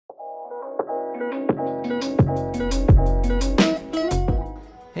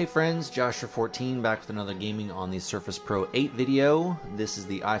Hey friends, Joshua14 back with another gaming on the Surface Pro 8 video. This is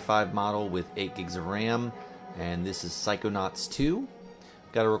the i5 model with 8 gigs of RAM, and this is Psychonauts 2.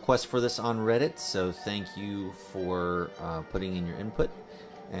 Got a request for this on Reddit, so thank you for putting in your input.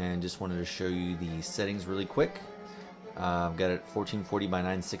 And just wanted to show you the settings really quick. I've got it 1440 by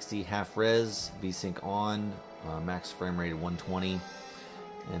 960 half res, VSync on, max frame rate of 120.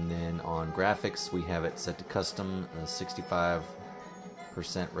 And then on graphics, we have it set to custom 65%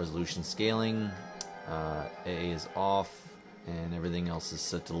 resolution scaling. AA is off, and everything else is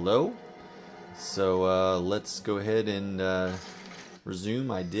set to low. So let's go ahead and resume.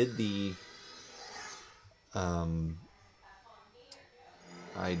 I did the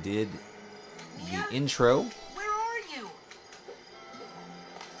intro. Where are you?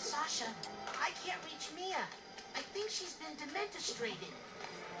 Sasha, I can't reach Mia. I think she's been dementostrated.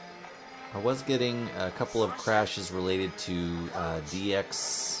 I was getting a couple of crashes related to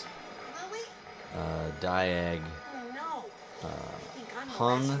DX, Diag,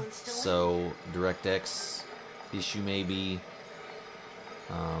 hung, so DirectX issue maybe.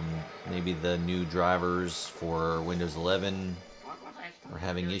 Maybe the new drivers for Windows 11 are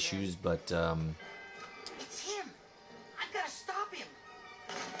having issues, but it's him. I've got to stop him.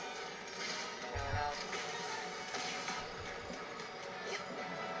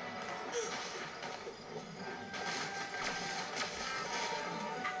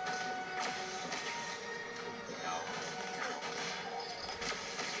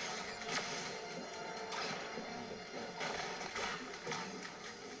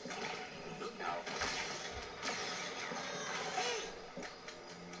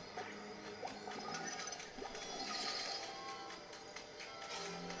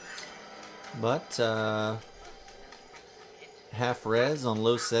 But half res on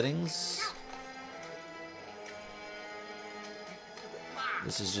low settings.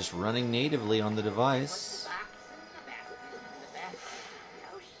 This is just running natively on the device.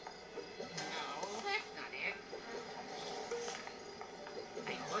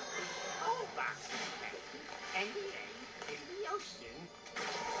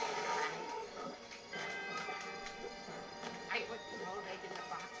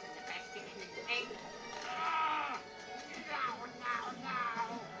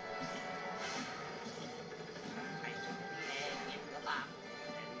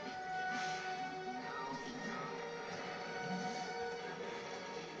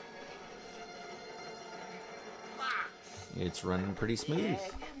 It's running pretty smooth. The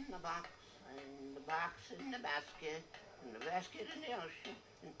egg in the box, and the box in the basket, and the basket in the ocean.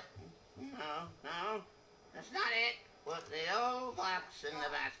 No, that's not it. Put the old box in the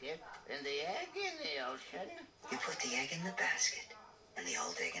basket, and the egg in the ocean. You put the egg in the basket, and the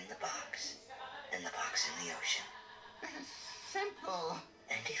old egg in the box, and the box in the ocean. Simple.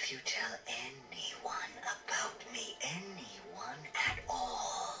 And if you tell anyone about me, anyone at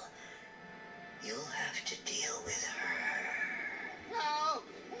all, you'll have to deal with her. No,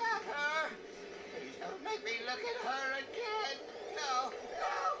 not her. Please don't make me look at her again. No,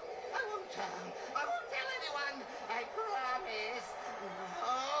 I won't tell. I won't tell anyone. I promise.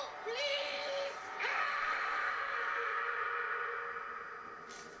 No, please.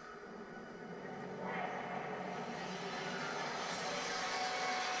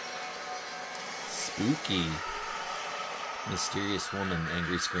 Spooky. Mysterious woman,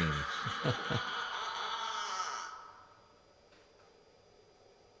 angry scream.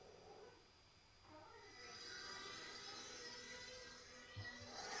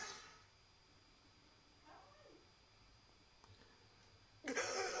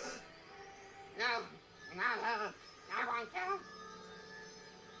 No, I won't tell.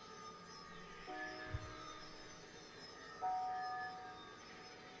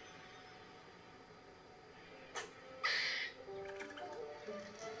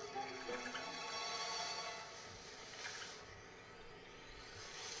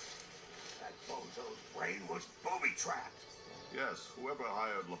 That bozo's brain was booby-trapped. Yes, whoever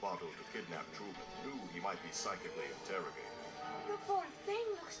hired Lobato to kidnap Truman knew he might be psychically interrogated. The poor thing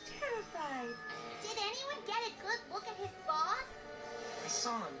looks terrified. Did anyone get a good look at his boss? I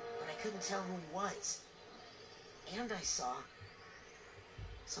saw him, but I couldn't tell who he was. And I saw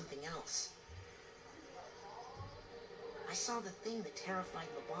something else. I saw the thing that terrified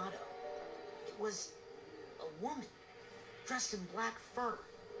Lobato. It was a woman, dressed in black fur.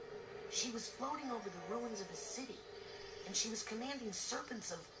 She was floating over the ruins of a city, and she was commanding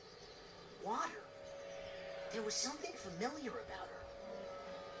serpents of water. There was something familiar about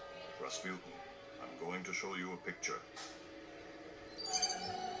her. Rasputin, I'm going to show you a picture.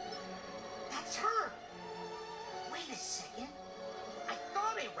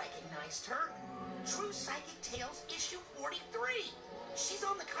 recognized her. True Psychic Tales issue 43. She's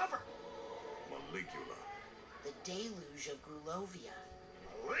on the cover. Maligula. The Deluge of Grulovia.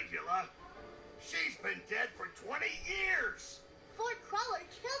 Caligula? She's been dead for 20 years! Ford Crawler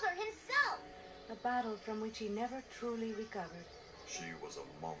killed her himself. A battle from which he never truly recovered. She was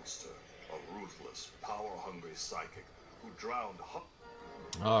a monster, a ruthless, power-hungry psychic who drowned.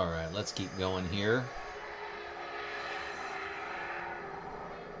 Alright, let's keep going here.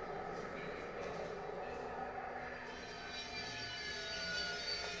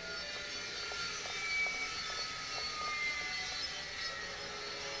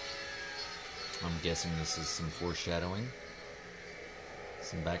 I'm guessing this is some foreshadowing,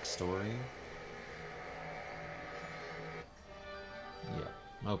 some backstory.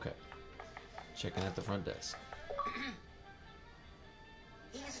 Yeah, okay. Checking at the front desk.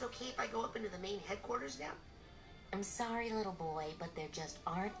 Hey, is it okay if I go up into the main headquarters now? I'm sorry, little boy, but there just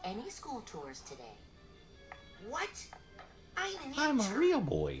aren't any school tours today. What? I'm an I'm a intern. real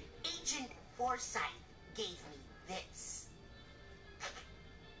boy. Agent Forsyth gave me this.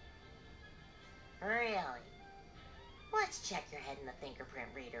 Really? Let's check your head in the fingerprint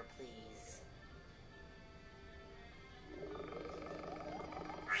reader, please.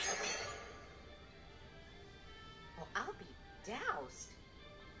 Well, I'll be doused.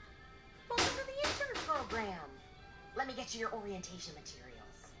 Welcome to the intern program. Let me get you your orientation materials.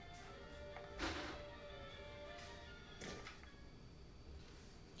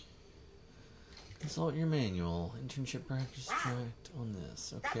 Consult your manual. Internship practice tracked on this.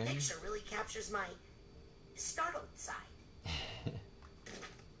 That Okay. picture really captures my startled side.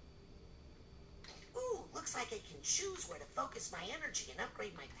 Ooh, looks like I can choose where to focus my energy and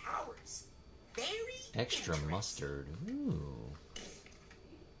upgrade my powers. Very Extra interesting. mustard. Ooh.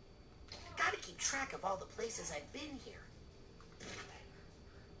 Gotta keep track of all the places I've been here.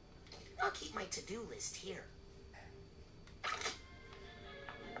 I'll keep my to-do list here.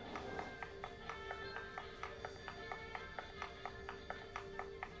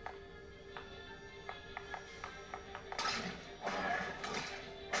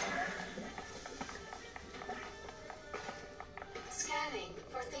 Scanning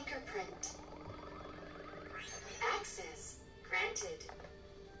for fingerprint. Access granted.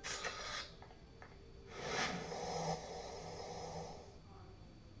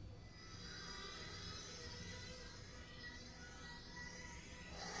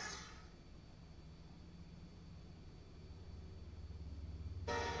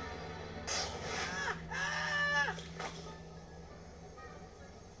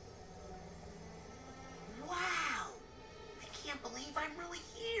 Wow! I can't believe I'm really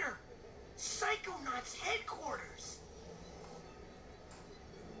here! Psychonauts headquarters!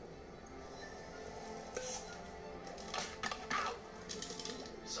 Ow!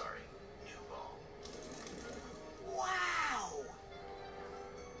 Sorry, new ball. Wow!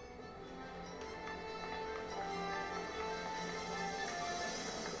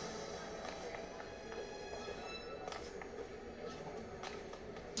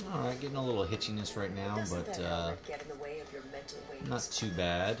 Alright, getting a little hitchiness right now, Doesn't but that helmet get in the way of your mental waves? not too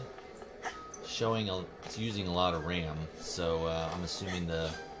bad. Showing it's using a lot of RAM, so I'm assuming the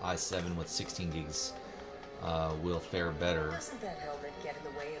i7 with 16 gigs will fare better. Doesn't that helmet get in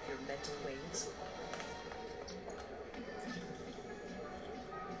the way of your mental waves?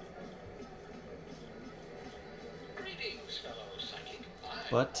 Greetings, fellow psychic.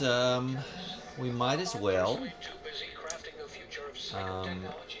 But we might as well Too busy crafting the future of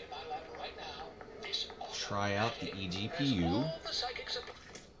psychotechnology in my lab right now. This try out the has eGPU. all the psychics of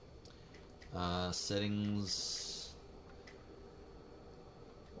Settings.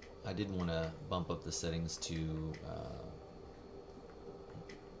 I did want to bump up the settings to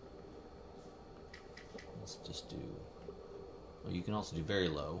let's just do, well, you can also do very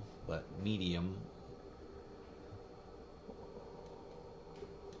low, but medium.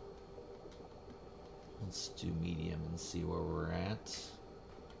 Let's do medium and see where we're at.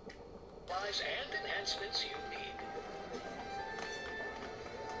 supplies and enhancements you need.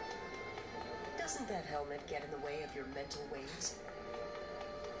 Doesn't that helmet get in the way of your mental waves?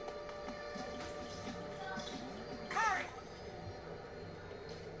 Karen!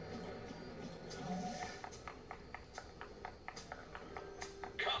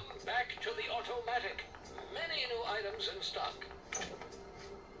 Come back to the automatic. Many new items in stock.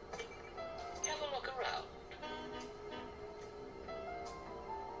 Have a look around.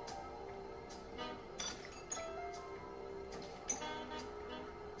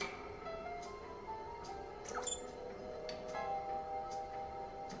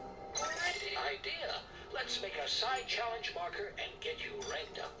 Idea. Let's make a side challenge marker and get you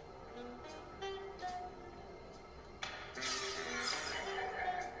ranked up.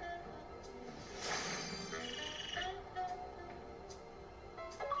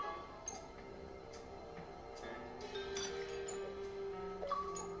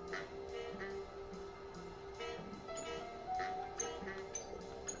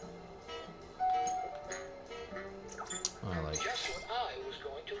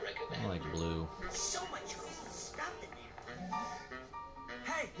 to recommend. I like blue. So much cool stuff in there.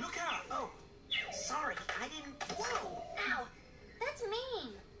 Hey, look out! Oh, sorry, I didn't. Whoa! Ow! That's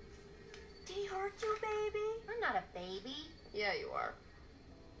mean! Did he hurt you, baby? I'm not a baby. Yeah, you are.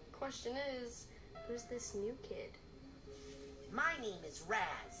 Question is, who's this new kid? My name is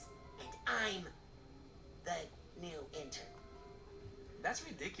Raz, and I'm the new intern. That's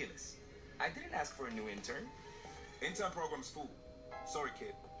ridiculous. I didn't ask for a new intern. Intern program's full. Sorry,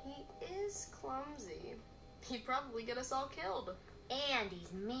 kid. He is clumsy. He'd probably get us all killed. And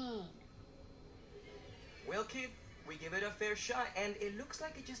he's mean. Well, kid, we give it a fair shot, and it looks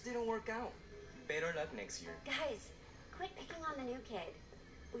like it just didn't work out. Better luck next year. Guys, quit picking on the new kid.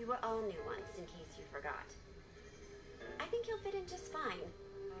 We were all new once, in case you forgot. I think he'll fit in just fine.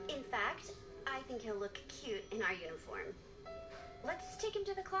 In fact, I think he'll look cute in our uniform. Let's take him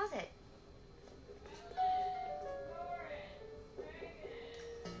to the closet.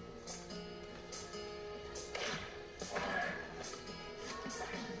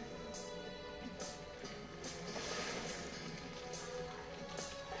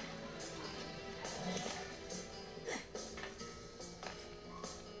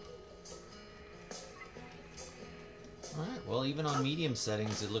 Alright, well, even on medium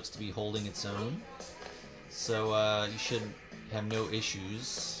settings, it looks to be holding its own. So, you should have no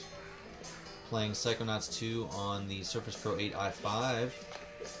issues playing Psychonauts 2 on the Surface Pro 8 i5.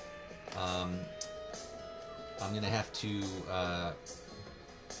 I'm going to have to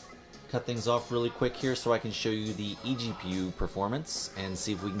cut things off really quick here so I can show you the eGPU performance and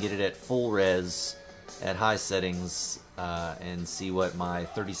see if we can get it at full res at high settings and see what my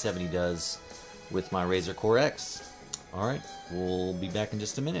 3070 does with my Razer Core X. Alright, we'll be back in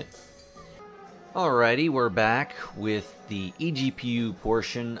just a minute. Alrighty, we're back with the eGPU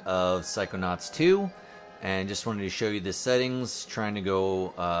portion of Psychonauts 2, and just wanted to show you the settings, trying to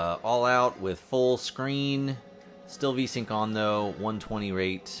go all out with full screen, still VSync on though, 120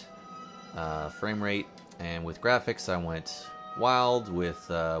 rate, frame rate, and with graphics I went wild with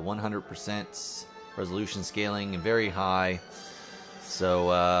 100% resolution scaling and very high.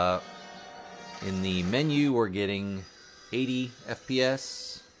 So in the menu we're getting 80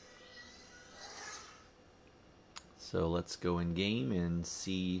 FPS. So let's go in game and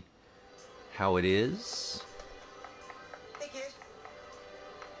see how it is. Hey, kid.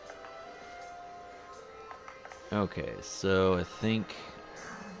 Okay, so I think,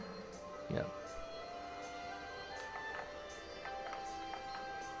 yeah.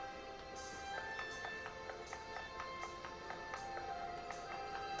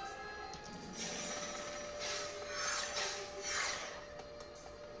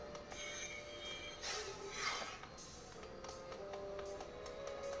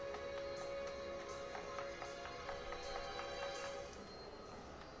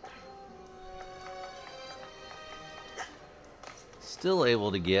 Still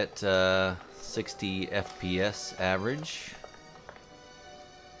able to get 60 FPS average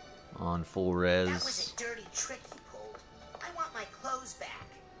on full res. That was a dirty trick you pulled. I want my clothes back.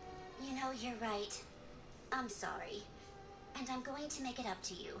 You know, you're right. I'm sorry. And I'm going to make it up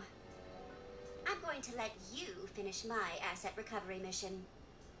to you. I'm going to let you finish my asset recovery mission.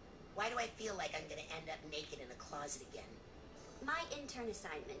 Why do I feel like I'm gonna end up naked in a closet again? My intern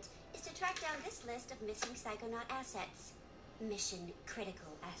assignment is to track down this list of missing Psychonaut assets. Mission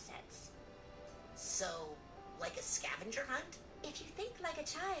critical assets. So, like a scavenger hunt? If you think like a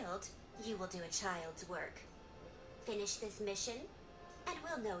child, you will do a child's work. Finish this mission, and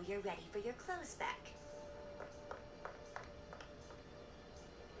we'll know you're ready for your clothes back.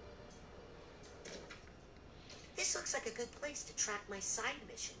 This looks like a good place to track my side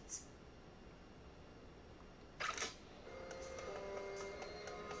missions.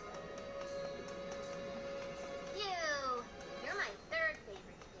 You're my third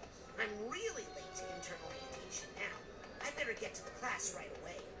favorite fish. I'm really late to intern orientation now. I better get to the class right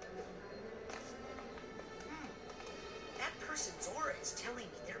away. That person's aura is telling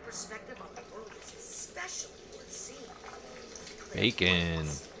me their perspective on the world is especially worth seeing. Bacon.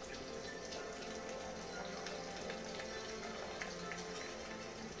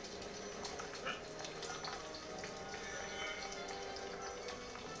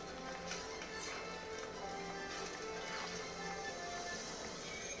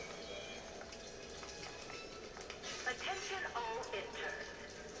 Attention all interns.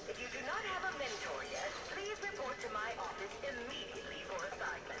 If you do not have a mentor yet, please report to my office immediately for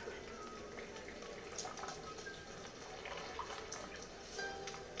assignment.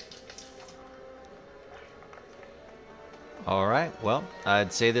 Alright, well,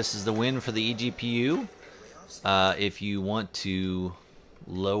 I'd say this is the win for the eGPU. If you want to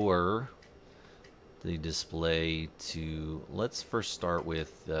lower the display to, let's first start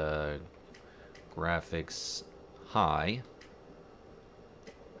with graphics high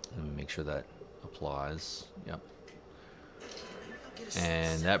and make sure that applies. Yep.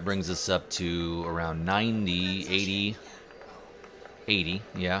 And that brings us up to around 90, 80,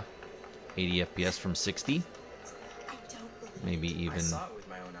 yeah, 80 FPS from 60. Maybe even I saw it with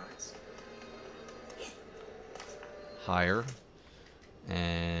my own eyes. higher.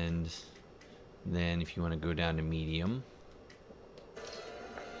 And then if you want to go down to medium,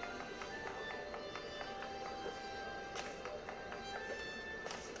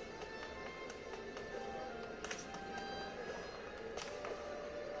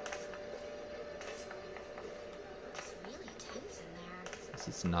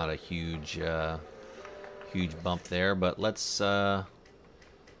 it's not a huge bump there, but let's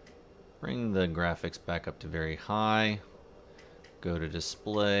bring the graphics back up to very high. Go to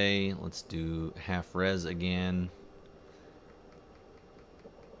display. Let's do half res again.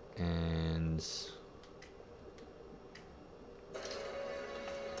 And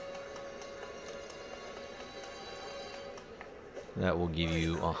that will give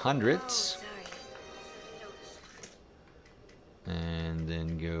you 100. And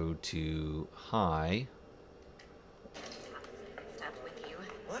then go to high.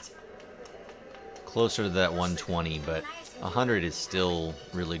 Closer to that 120, but 100 is still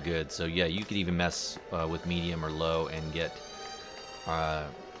really good. So yeah, you could even mess with medium or low and get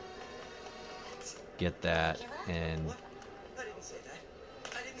that. And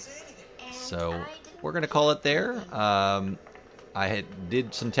so we're gonna call it there. I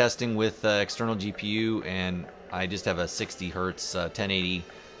did some testing with external GPU, and I just have a 60 hertz 1080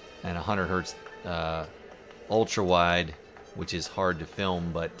 and 100 hertz ultra wide, which is hard to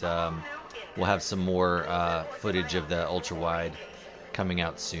film, but we'll have some more footage of the ultra wide coming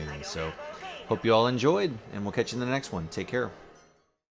out soon. So hope you all enjoyed, and we'll catch you in the next one. Take care.